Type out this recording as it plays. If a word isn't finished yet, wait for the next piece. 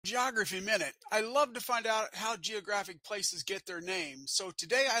Geography Minute. I love to find out how geographic places get their name. So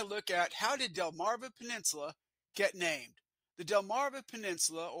today I look at how did Delmarva Peninsula get named? The Delmarva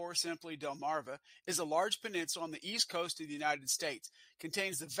Peninsula, or simply Delmarva, is a large peninsula on the east coast of the United States. It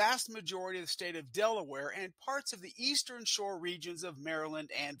contains the vast majority of the state of Delaware and parts of the eastern shore regions of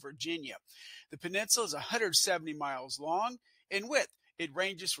Maryland and Virginia. The peninsula is 170 miles long in width. It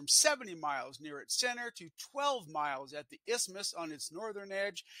ranges from 70 miles near its center to 12 miles at the isthmus on its northern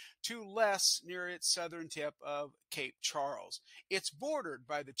edge to less near its southern tip of Cape Charles. It's bordered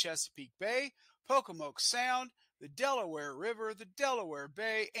by the Chesapeake Bay, Pocomoke Sound, the Delaware River, the Delaware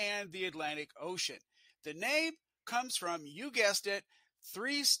Bay, and the Atlantic Ocean. The name comes from, you guessed it,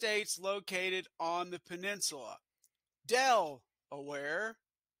 3 states located on the peninsula: Delaware,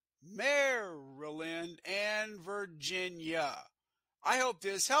 Maryland, and Virginia. I hope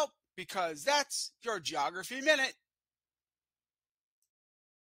this helped, because that's your Geography Minute.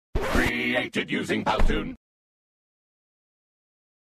 Created using Powtoon.